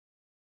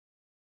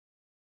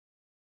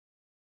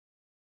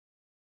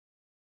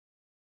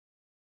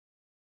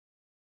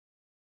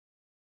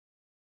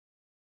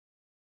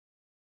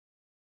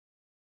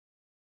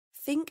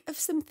Think of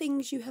some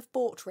things you have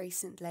bought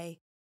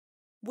recently.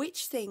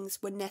 Which things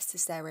were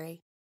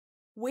necessary?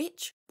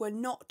 Which were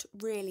not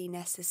really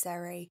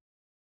necessary?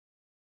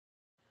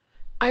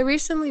 I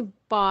recently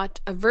bought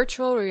a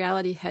virtual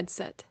reality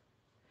headset.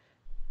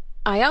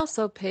 I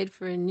also paid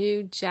for a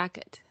new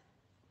jacket.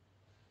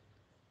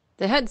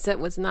 The headset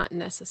was not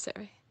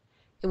necessary.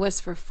 It was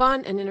for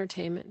fun and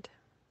entertainment.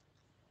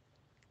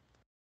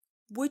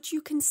 Would you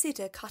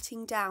consider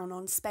cutting down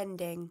on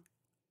spending?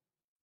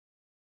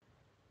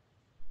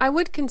 I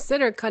would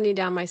consider cutting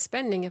down my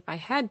spending if I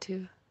had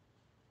to.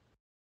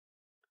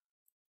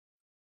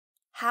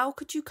 How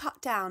could you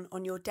cut down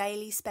on your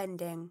daily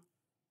spending?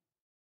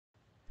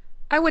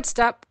 I would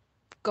stop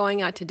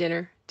going out to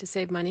dinner to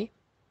save money.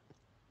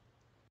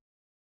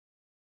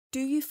 Do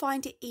you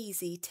find it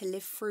easy to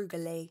live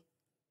frugally?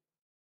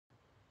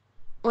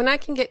 When I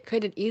can get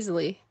credit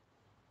easily,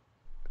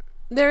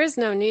 there is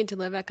no need to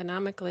live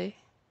economically.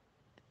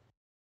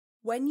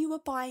 When you are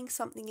buying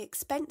something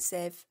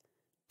expensive,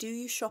 do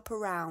you shop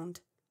around?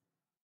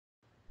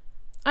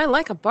 I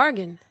like a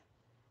bargain.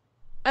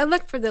 I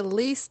look for the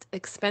least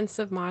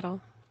expensive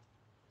model.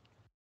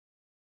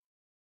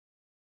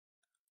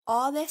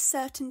 Are there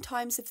certain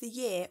times of the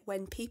year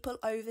when people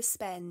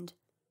overspend?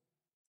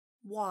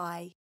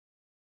 Why?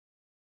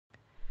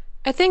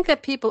 I think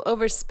that people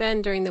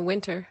overspend during the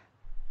winter.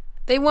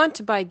 They want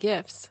to buy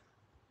gifts.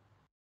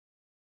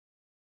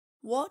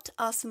 What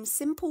are some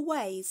simple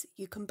ways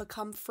you can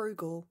become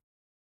frugal?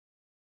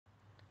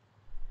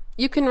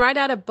 You can write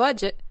out a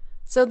budget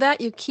so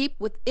that you keep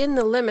within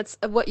the limits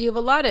of what you've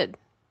allotted.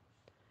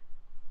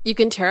 You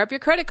can tear up your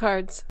credit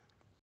cards.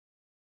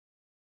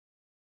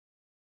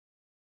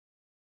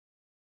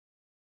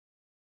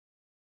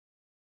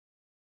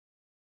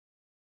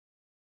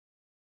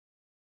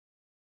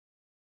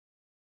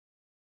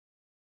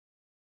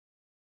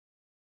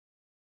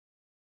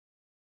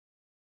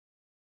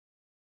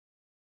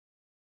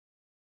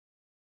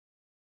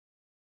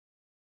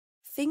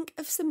 Think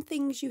of some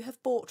things you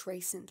have bought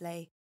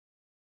recently.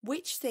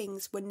 Which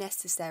things were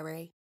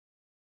necessary?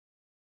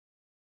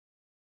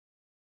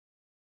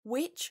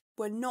 Which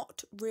were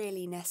not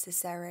really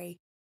necessary?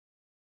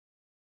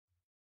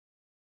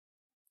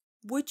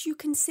 Would you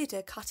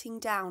consider cutting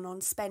down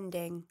on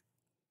spending?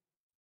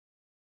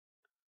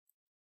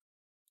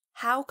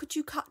 How could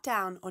you cut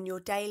down on your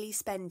daily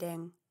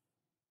spending?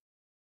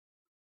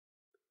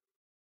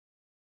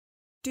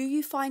 Do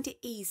you find it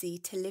easy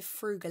to live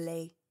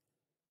frugally?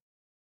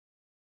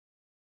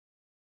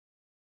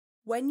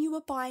 When you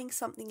are buying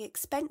something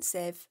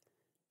expensive,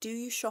 do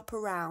you shop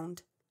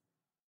around?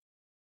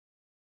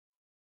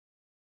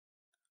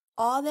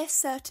 Are there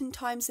certain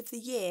times of the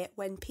year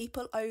when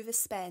people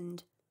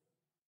overspend?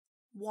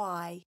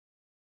 Why?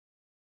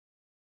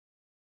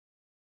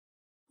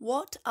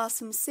 What are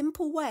some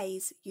simple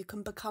ways you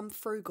can become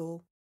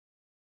frugal?